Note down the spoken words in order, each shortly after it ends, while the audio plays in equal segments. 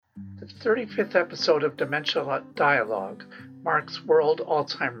The 35th episode of Dementia Dialogue marks World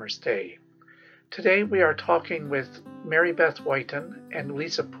Alzheimer's Day. Today we are talking with Mary Beth Whiten and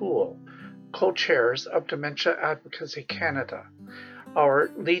Lisa Poole, co-chairs of Dementia Advocacy Canada,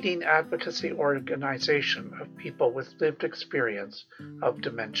 our leading advocacy organization of people with lived experience of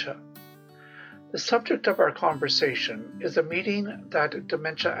dementia. The subject of our conversation is a meeting that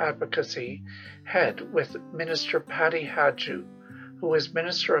Dementia Advocacy had with Minister Patty Hajdu, who was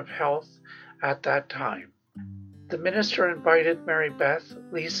Minister of Health at that time. The minister invited Mary Beth,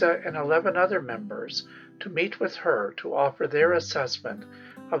 Lisa, and 11 other members to meet with her to offer their assessment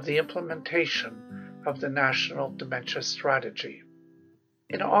of the implementation of the National Dementia Strategy.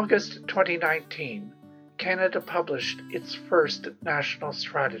 In August 2019, Canada published its first national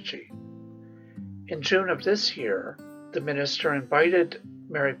strategy. In June of this year, the minister invited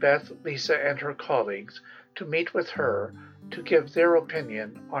Mary Beth, Lisa, and her colleagues to meet with her to give their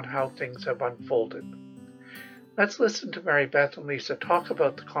opinion on how things have unfolded. Let's listen to Mary Beth and Lisa talk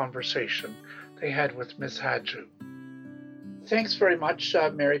about the conversation they had with Ms. Hajdu. Thanks very much,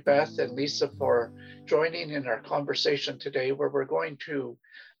 Mary Beth and Lisa, for joining in our conversation today, where we're going to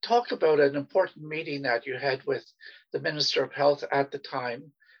talk about an important meeting that you had with the Minister of Health at the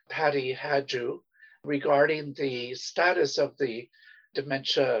time, Patty Hajdu, regarding the status of the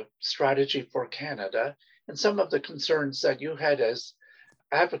dementia strategy for Canada and some of the concerns that you had as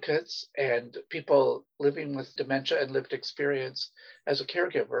advocates and people living with dementia and lived experience as a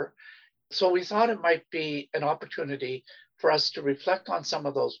caregiver. So we thought it might be an opportunity for us to reflect on some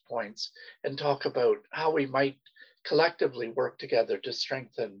of those points and talk about how we might collectively work together to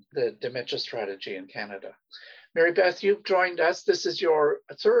strengthen the dementia strategy in Canada. Mary Beth, you've joined us. This is your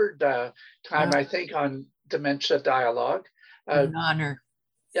third time, I think, on Dementia Dialogue. An honor.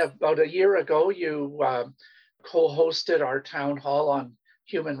 Yeah, about a year ago, you co-hosted our town hall on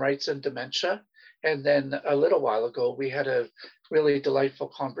human rights and dementia. And then a little while ago, we had a really delightful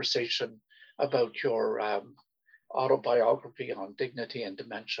conversation about your autobiography on dignity and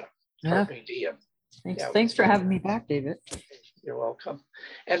dementia, RBD. Thanks for having me back, David. You're welcome.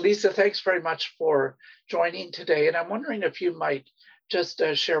 And Lisa, thanks very much for joining today. And I'm wondering if you might just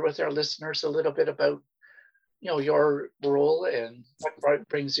share with our listeners a little bit about your role and what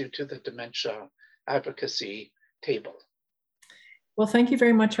brings you to the dementia advocacy table. Well, thank you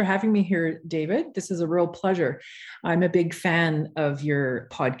very much for having me here, David. This is a real pleasure. I'm a big fan of your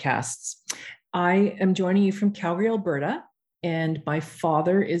podcasts. I am joining you from Calgary, Alberta, and my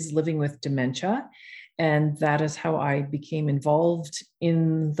father is living with dementia. And that is how I became involved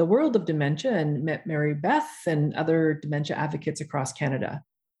in the world of dementia and met Mary Beth and other dementia advocates across Canada.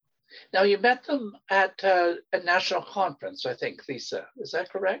 Now, you met them at a national conference, I think, Lisa. Is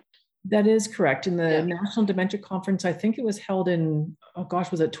that correct? That is correct. In the National Dementia Conference, I think it was held in,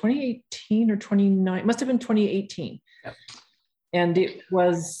 was it 2018 or 2019? It must have been 2018. Yep. And it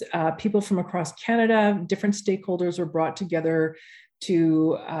was people from across Canada, different stakeholders were brought together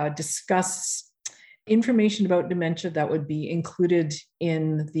to discuss information about dementia that would be included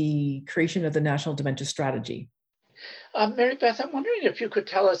in the creation of the National Dementia Strategy. Mary Beth, I'm wondering if you could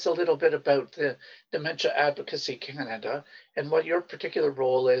tell us a little bit about the Dementia Advocacy Canada and what your particular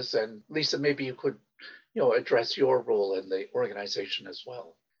role is. And Lisa, maybe you could, address your role in the organization as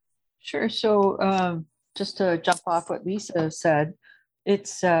well. Sure. So just to jump off what Lisa said,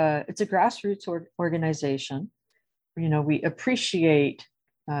 it's a grassroots organization. We appreciate,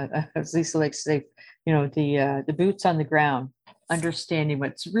 as Lisa likes to say, the boots on the ground, understanding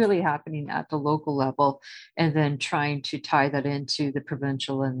what's really happening at the local level, and then trying to tie that into the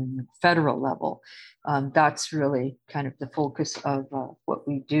provincial and the federal level. That's really kind of the focus of what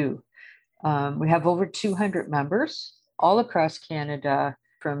we do. We have over 200 members all across Canada,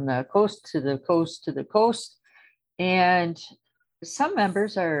 from the coast to the coast to the coast. And some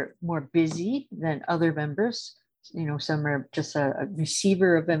members are more busy than other members. Some are just a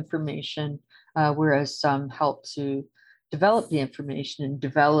receiver of information, whereas some help to develop the information and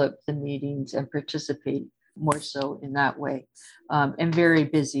develop the meetings and participate more so in that way, and very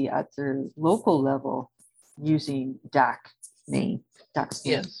busy at their local level using DAC's name.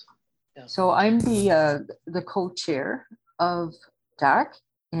 Yes. Yeah. So I'm the co-chair of DAC,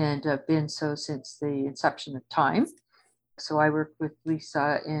 and I've been so since the inception of time. So I work with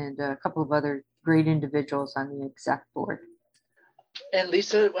Lisa and a couple of other great individuals on the exec board. And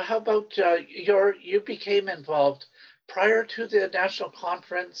Lisa, how about you became involved prior to the national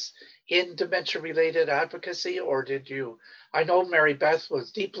conference in dementia-related advocacy, or did you? I know Mary Beth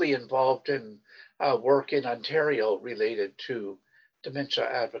was deeply involved in work in Ontario related to dementia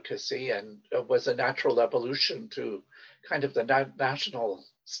advocacy, and was a natural evolution to kind of the national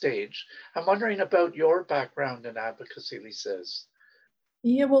stage. I'm wondering about your background in advocacy, Lisa.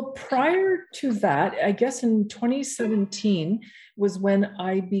 Yeah, well, prior to that, I guess in 2017 was when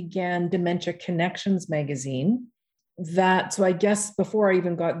I began Dementia Connections magazine. So I guess before I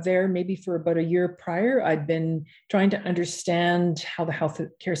even got there, maybe for about a year prior, I'd been trying to understand how the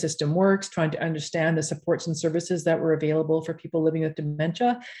healthcare system works, trying to understand the supports and services that were available for people living with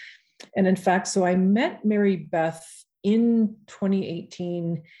dementia. And in fact, so I met Mary Beth in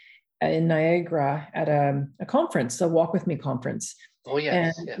 2018 in Niagara at a conference, a Walk With Me conference. Oh,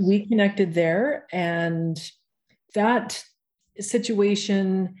 yes. And yes. we connected there. And that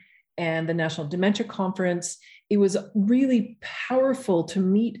situation and the National Dementia Conference, it was really powerful to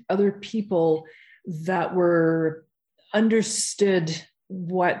meet other people that were understood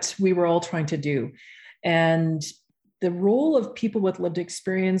what we were all trying to do. And the role of people with lived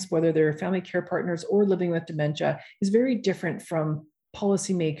experience, whether they're family care partners or living with dementia, is very different from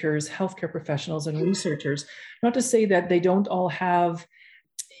policymakers, healthcare professionals, and researchers. Not to say that they don't all have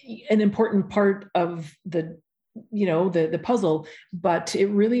an important part of the puzzle, but it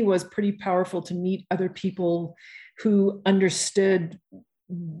really was pretty powerful to meet other people who understood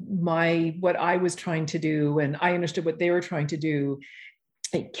what I was trying to do, and I understood what they were trying to do.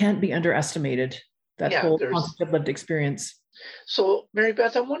 It can't be underestimated, that whole concept of lived experience. So, Mary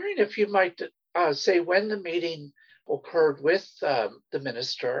Beth, I'm wondering if you might say when the meeting occurred with the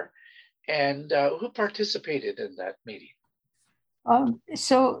minister and who participated in that meeting.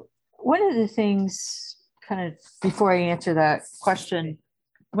 So one of the things, kind of before I answer that question,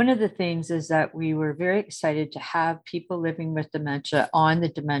 one of the things is that we were very excited to have people living with dementia on the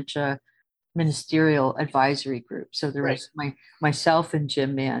dementia ministerial advisory group. So there was myself and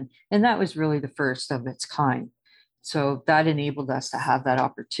Jim Mann, and that was really the first of its kind. So that enabled us to have that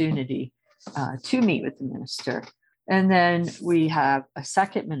opportunity to meet with the minister. And then we have a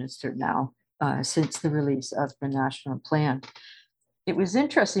second minister now since the release of the national plan. It was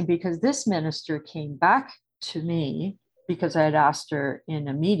interesting because this minister came back to me because I had asked her in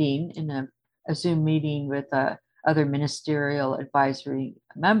a meeting, in a Zoom meeting with other ministerial advisory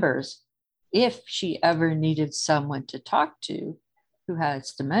members, if she ever needed someone to talk to who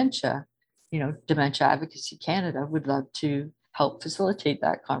has dementia. Dementia Advocacy Canada would love to help facilitate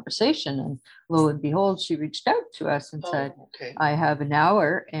that conversation. And lo and behold, she reached out to us and said, I have an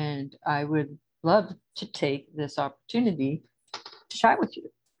hour and I would love to take this opportunity to chat with you.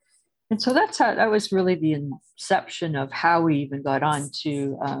 And so that was really the inception of how we even got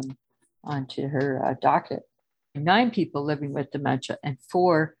onto her docket. 9 people living with dementia and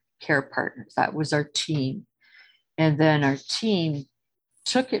 4 care partners. That was our team. And then our team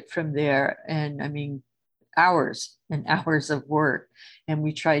took it from there. And I mean, hours and hours of work. And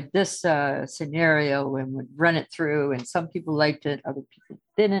we tried this scenario and would run it through. And some people liked it, other people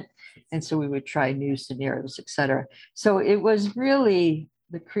didn't. And so we would try new scenarios, et cetera. So it was really,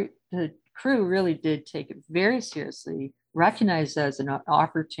 the crew really did take it very seriously, recognized as an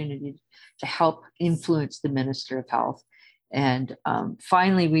opportunity to help influence the Minister of Health. And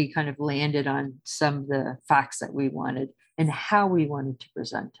finally, we kind of landed on some of the facts that we wanted and how we wanted to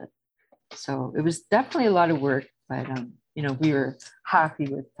present it. So it was definitely a lot of work, but we were happy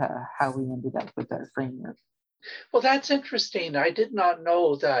with how we ended up with our framework. Well, that's interesting. I did not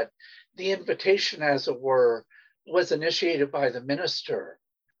know that the invitation, as it were, was initiated by the minister.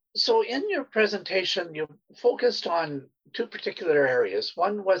 So in your presentation, you focused on 2 particular areas.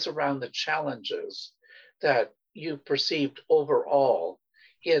 One was around the challenges that you perceived overall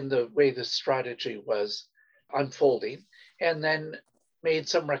in the way the strategy was unfolding, and then made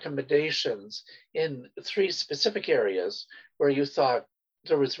some recommendations in 3 specific areas where you thought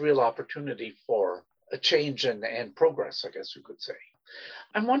there was real opportunity for a change and progress, I guess you could say.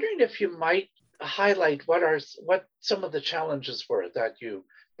 I'm wondering if you might highlight what some of the challenges were that you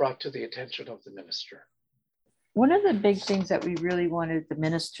brought to the attention of the minister. One of the big things that we really wanted the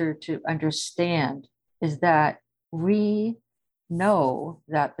minister to understand is that we know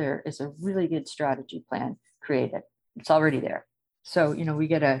that there is a really good strategy plan created. It's already there. So, we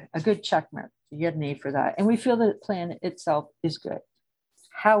get a good check mark. You get an A for that. And we feel that the plan itself is good.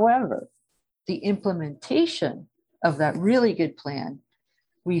 However, the implementation of that really good plan,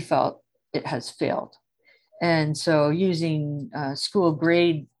 we felt it has failed. And so using school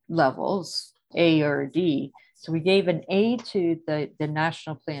grade levels, A or D, so we gave an A to the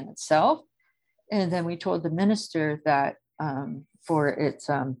national plan itself. And then we told the minister that for its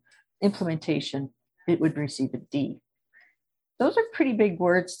implementation, it would receive a D. Those are pretty big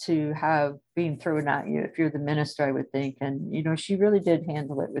words to have being thrown at you if you're the minister, I would think. And, she really did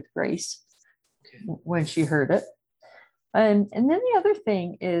handle it with grace when she heard it. And then the other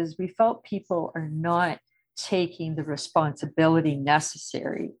thing is we felt people are not taking the responsibility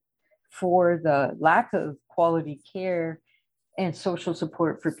necessary for the lack of quality care and social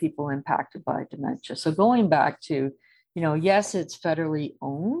support for people impacted by dementia. So going back to, yes, it's federally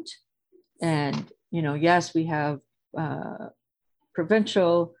owned, and, yes, we have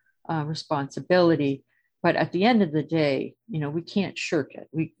provincial responsibility, but at the end of the day, we can't shirk it.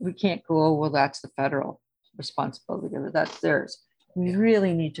 We can't go, oh, well, that's the federal responsibility, that's theirs. We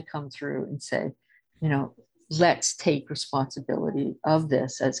really need to come through and say, let's take responsibility of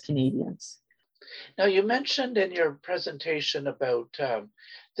this as Canadians. Now, you mentioned in your presentation about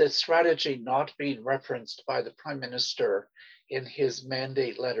the strategy not being referenced by the Prime Minister in his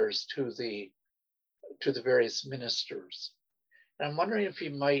mandate letters to the various ministers. And I'm wondering if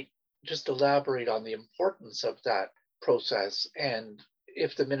you might just elaborate on the importance of that process and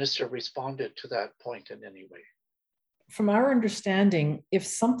if the minister responded to that point in any way. From our understanding, if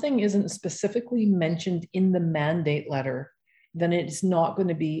something isn't specifically mentioned in the mandate letter, then it's not going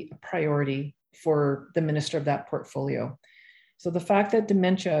to be a priority for the minister of that portfolio. So the fact that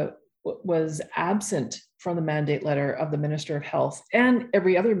dementia was absent from the mandate letter of the Minister of Health and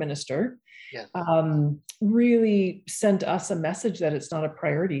every other minister, yes, really sent us a message that it's not a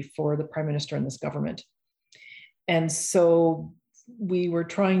priority for the Prime Minister and this government. And so we were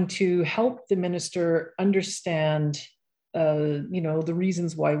trying to help the minister understand the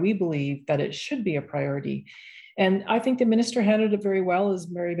reasons why we believe that it should be a priority. And I think the minister handled it very well. As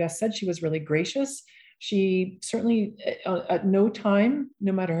Mary Beth said, she was really gracious. She certainly, at no time,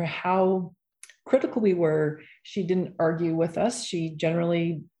 no matter how critical we were, she didn't argue with us. She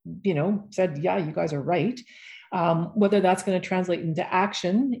generally, said, yeah, you guys are right. Whether that's going to translate into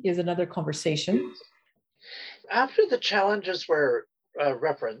action is another conversation. After the challenges were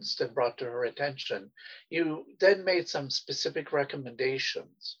referenced and brought to her attention, you then made some specific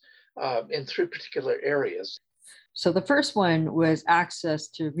recommendations in 3 particular areas. So the first one was access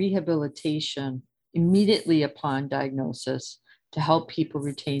to rehabilitation immediately upon diagnosis to help people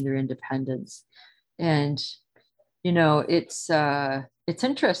retain their independence. And, it's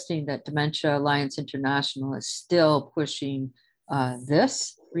interesting that Dementia Alliance International is still pushing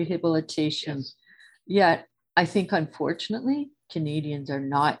this rehabilitation. Yes. Yet, I think, unfortunately, Canadians are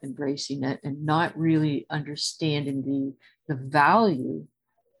not embracing it and not really understanding the value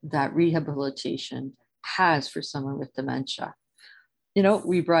that rehabilitation has for someone with dementia.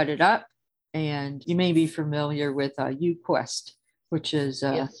 We brought it up, and you may be familiar with UQuest, which is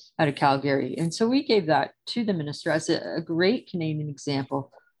yes, out of Calgary. And so we gave that to the minister as a great Canadian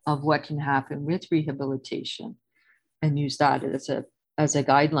example of what can happen with rehabilitation and use that as a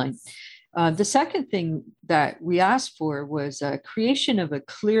guideline. The second thing that we asked for was a creation of a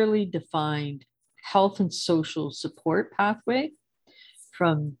clearly defined health and social support pathway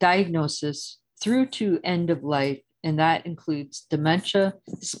from diagnosis through to end of life. And that includes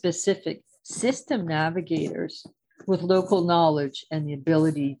dementia-specific system navigators with local knowledge and the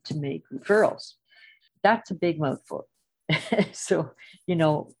ability to make referrals. That's a big mouthful. So,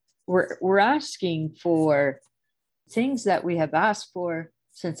 we're asking for things that we have asked for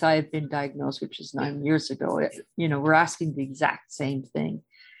since I have been diagnosed, which is 9 years ago. We're asking the exact same thing,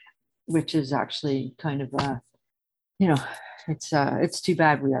 which is actually kind of it's too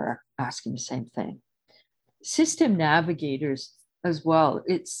bad we are asking the same thing. System navigators as well.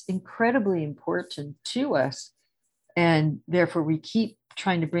 It's incredibly important to us, and therefore we keep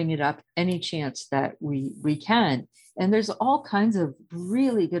trying to bring it up any chance that we can. And there's all kinds of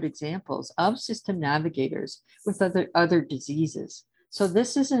really good examples of system navigators with other diseases. So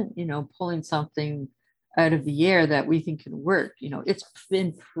this isn't, pulling something out of the air that we think can work. It's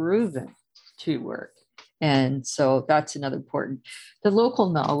been proven to work. And so that's another important. The local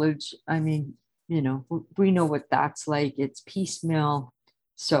knowledge, we know what that's like. It's piecemeal.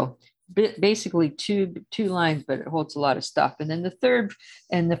 So basically two lines, but it holds a lot of stuff. And then the third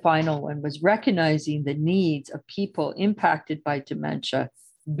and the final one was recognizing the needs of people impacted by dementia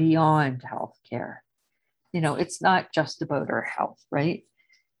beyond healthcare. It's not just about our health, right?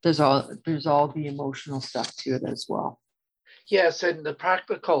 There's all the emotional stuff to it as well. Yes, and the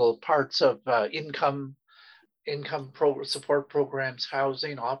practical parts of income support programs,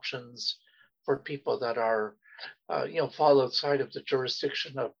 housing options for people that are, fall outside of the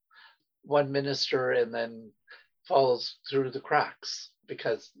jurisdiction of one minister and then falls through the cracks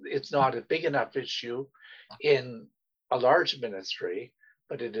because it's not a big enough issue in a large ministry,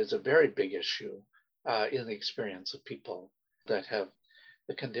 but it is a very big issue in the experience of people that have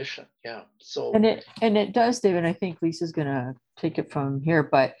the condition. Yeah. So and it does, David. I think Lisa's going to take it from here,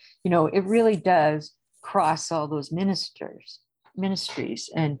 but it really does cross all those ministries.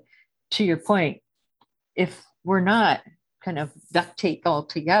 And to your point, if we're not kind of duct taped all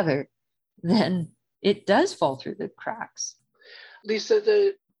together, then it does fall through the cracks.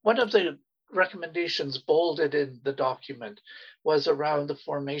 Lisa, one of the recommendations bolded in the document was around the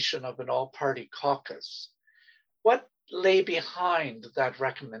formation of an all-party caucus. What lay behind that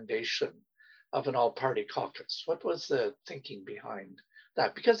recommendation of an all-party caucus? What was the thinking behind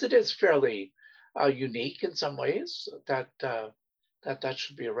that? Because it is fairly unique in some ways that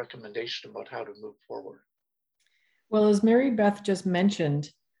should be a recommendation about how to move forward. Well, as Mary Beth just mentioned,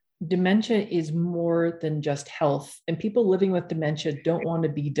 dementia is more than just health, and people living with dementia don't want to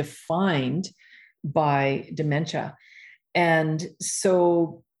be defined by dementia. And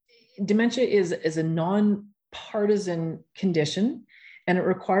so dementia is a non-partisan condition, and it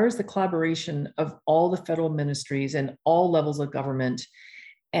requires the collaboration of all the federal ministries and all levels of government.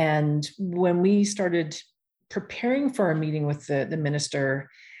 And when we started preparing for our meeting with the minister,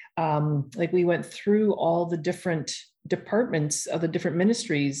 we went through all the different departments of the different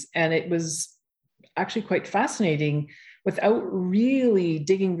ministries, and it was actually quite fascinating without really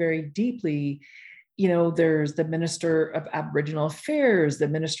digging very deeply. There's the Minister of Aboriginal Affairs, the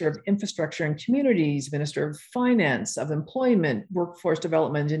Minister of Infrastructure and Communities, Minister of Finance, of Employment, Workforce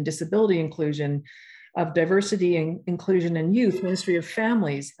Development and Disability Inclusion, of Diversity and Inclusion and Youth, Ministry of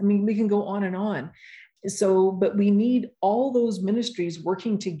Families. I mean, we can go on and on. So, but we need all those ministries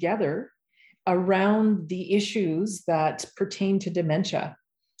working together around the issues that pertain to dementia.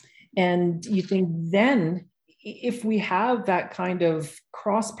 And you think then, if we have that kind of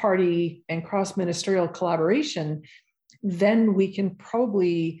cross-party and cross-ministerial collaboration, then we can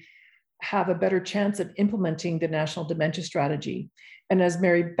probably have a better chance of implementing the National Dementia Strategy. And as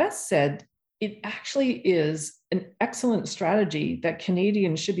Mary Beth said, it actually is an excellent strategy that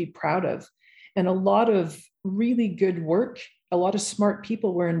Canadians should be proud of. And a lot of really good work, a lot of smart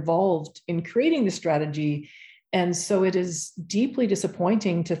people were involved in creating the strategy. And so it is deeply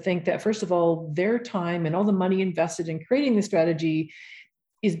disappointing to think that, first of all, their time and all the money invested in creating the strategy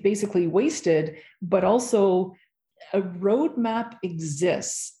is basically wasted, but also a roadmap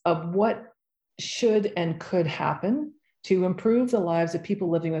exists of what should and could happen to improve the lives of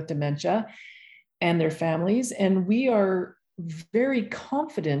people living with dementia and their families. And we are very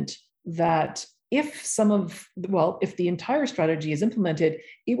confident that if the entire strategy is implemented,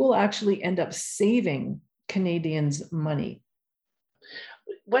 it will actually end up saving Canadians money.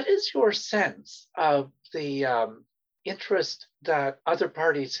 What is your sense of the interest that other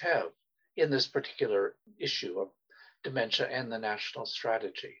parties have in this particular issue of dementia and the national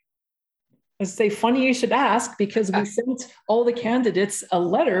strategy? I say, funny you should ask, because we sent all the candidates a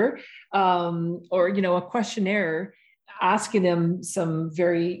letter or a questionnaire asking them some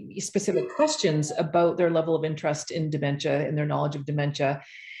very specific questions about their level of interest in dementia and their knowledge of dementia.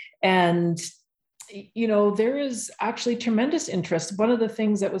 And there is actually tremendous interest. One of the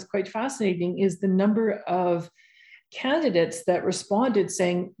things that was quite fascinating is the number of candidates that responded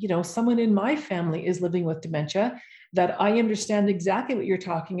saying, someone in my family is living with dementia, that I understand exactly what you're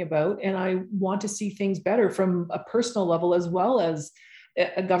talking about, and I want to see things better from a personal level as well as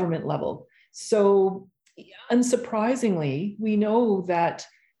a government level. So unsurprisingly, we know that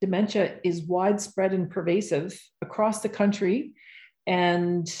dementia is widespread and pervasive across the country.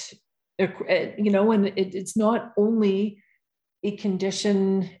 And it's not only a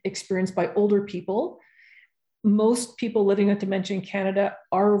condition experienced by older people. Most people living with dementia in Canada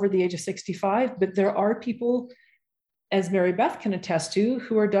are over the age of 65, but there are people, as Mary Beth can attest to,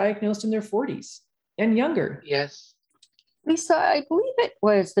 who are diagnosed in their 40s and younger. Yes. Lisa, I believe it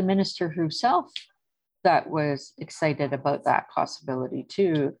was the minister herself that was excited about that possibility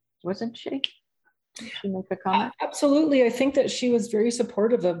too, wasn't she? Did she make a comment? Absolutely. I think that she was very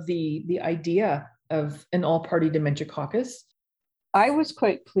supportive of the idea of an all-party dementia caucus. I was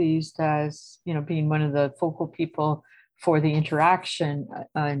quite pleased, as being one of the focal people for the interaction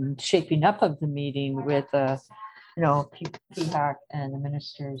and shaping up of the meeting with PHAC and the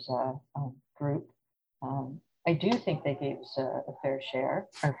ministers group. I do think they gave us a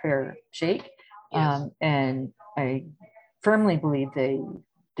fair shake. Yes. And I firmly believe they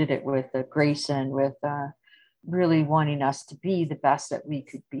did it with grace and with really wanting us to be the best that we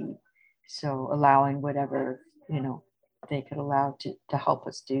could be. So allowing whatever, they could allow to help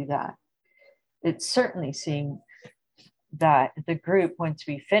us do that. It certainly seemed that the group, once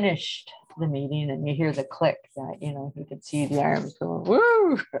we finished the meeting and you hear the click, that, you could see the arms going,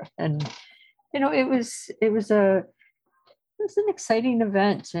 woo! And, it was an exciting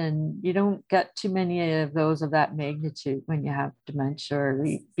event, and you don't get too many of those of that magnitude when you have dementia or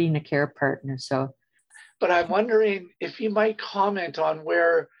being a care partner. So But I'm wondering if you might comment on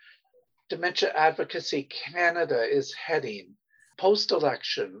where Dementia Advocacy Canada is heading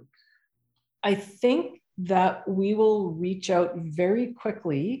post-election. I think that we will reach out very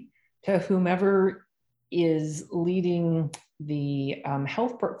quickly to whomever is leading the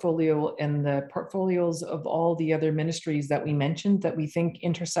health portfolio and the portfolios of all the other ministries that we mentioned that we think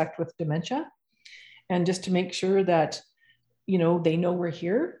intersect with dementia. And just to make sure that, you know, they know we're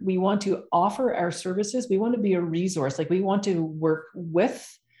here. We want to offer our services. We want to be a resource. Like, we want to work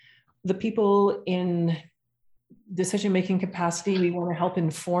with the people in decision-making capacity. We want to help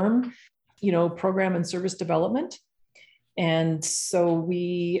inform, you know, program and service development. And so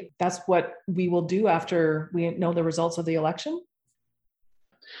that's what we will do after we know the results of the election.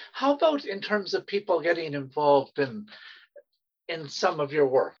 How about in terms of people getting involved in some of your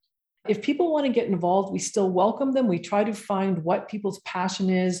work? If people want to get involved, we still welcome them. We try to find what people's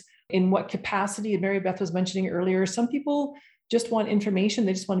passion is, in what capacity. And Mary Beth was mentioning earlier, some people just want information.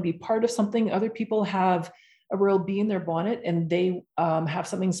 They just want to be part of something. Other people have a real bee in their bonnet, and they have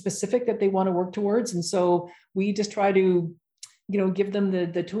something specific that they want to work towards. And so we just try to, you know, give them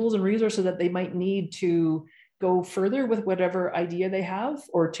the tools and resources that they might need to go further with whatever idea they have,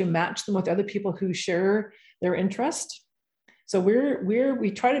 or to match them with other people who share their interest. So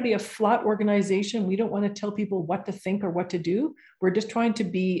we try to be a flat organization. We don't want to tell people what to think or what to do. We're just trying to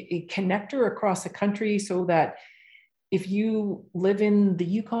be a connector across the country, so that if you live in the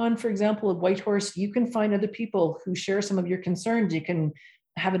Yukon, for example, of Whitehorse, you can find other people who share some of your concerns. You can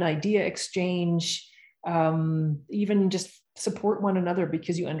have an idea exchange, even just support one another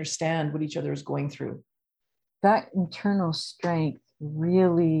because you understand what each other is going through. That internal strength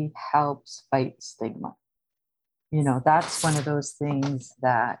really helps fight stigma. You know, that's one of those things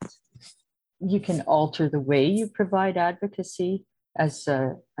that you can alter the way you provide advocacy as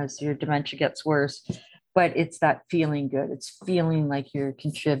your dementia gets worse. But it's that feeling good. It's feeling like you're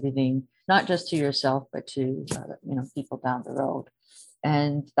contributing, not just to yourself, but to you know, people down the road.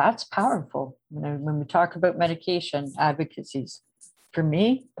 And that's powerful. You know, when we talk about medication, advocacy's, for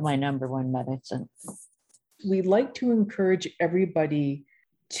me, my number one medicine. We like to encourage everybody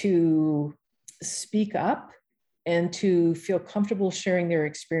to speak up and to feel comfortable sharing their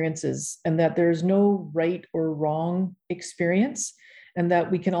experiences, and that there's no right or wrong experience, and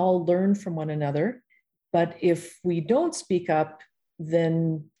that we can all learn from one another. But if we don't speak up,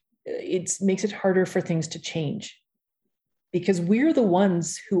 then it makes it harder for things to change, because we're the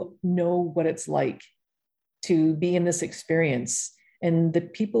ones who know what it's like to be in this experience. And the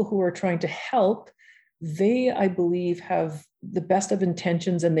people who are trying to help, they, I believe, have the best of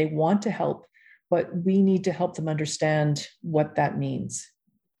intentions and they want to help, but we need to help them understand what that means.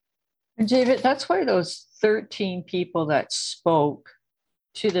 And David, that's why those 13 people that spoke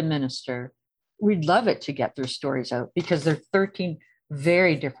to the minister, we'd love it to get their stories out, because they're 13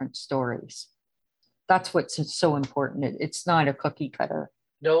 very different stories. That's what's so important. It's not a cookie cutter.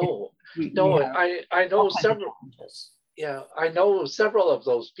 No, I know several. Yeah, I know several of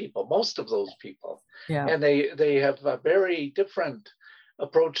those people, most of those people. Yeah. And they have very different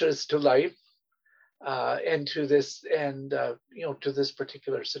approaches to life and to this, and you know, to this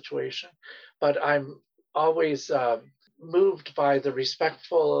particular situation. But I'm always moved by the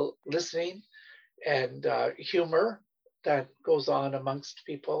respectful listening and humor that goes on amongst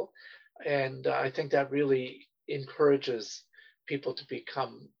people. And I think that really encourages people to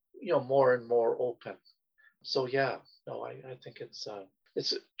become, you know, more and more open. So yeah, no, I think it's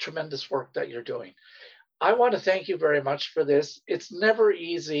tremendous work that you're doing. I want to thank you very much for this. It's never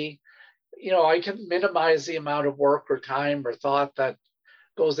easy. You know, I can minimize the amount of work or time or thought that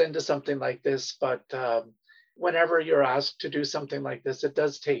goes into something like this, but whenever you're asked to do something like this, it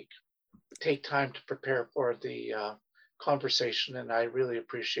does take time to prepare for the conversation. And I really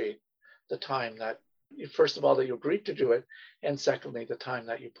appreciate the time that, first of all, that you agreed to do it, and secondly, the time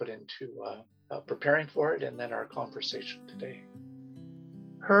that you put into preparing for it, and then our conversation today.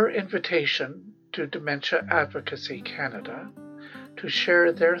 Her invitation to Dementia Advocacy Canada to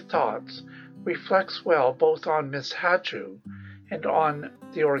share their thoughts reflects well both on Ms. Hadju and on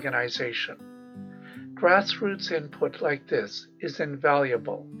the organization. Grassroots input like this is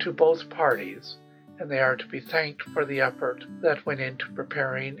invaluable to both parties, and they are to be thanked for the effort that went into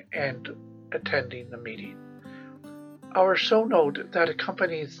preparing and attending the meeting. Our show note that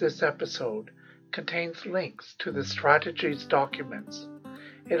accompanies this episode contains links to the strategies documents.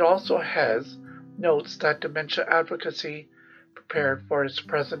 It also has notes that Dementia Advocacy prepared for its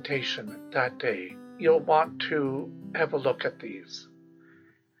presentation that day. You'll want to have a look at these.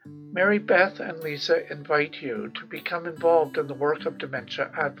 Mary Beth and Lisa invite you to become involved in the work of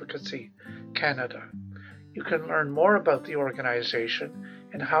Dementia Advocacy Canada. You can learn more about the organization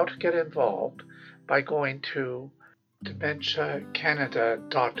and how to get involved by going to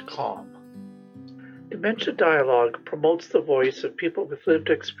dementiacanada.com. Dementia Dialogue promotes the voice of people with lived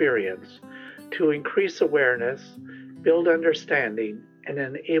experience to increase awareness, build understanding, and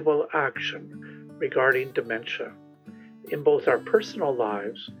enable action regarding dementia in both our personal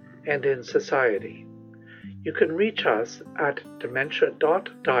lives and in society. You can reach us at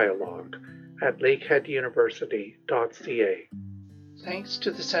dementia.dialogue@lakeheaduniversity.ca. Thanks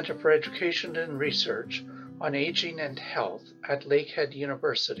to the Centre for Education and Research on Aging and Health at Lakehead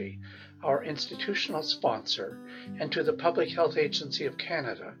University, our institutional sponsor, and to the Public Health Agency of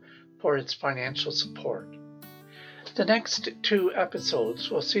Canada for its financial support. The next 2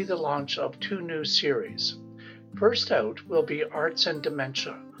 episodes will see the launch of 2 new series. First out will be Arts and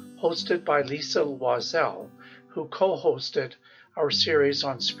Dementia, hosted by Lisa Loisel, who co-hosted our series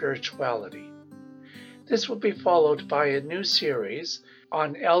on spirituality. This will be followed by a new series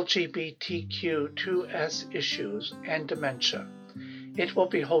on LGBTQ2S issues and dementia. It will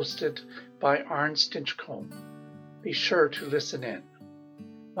be hosted by Arne Stinchcombe. Be sure to listen in.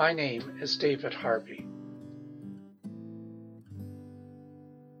 My name is David Harvey.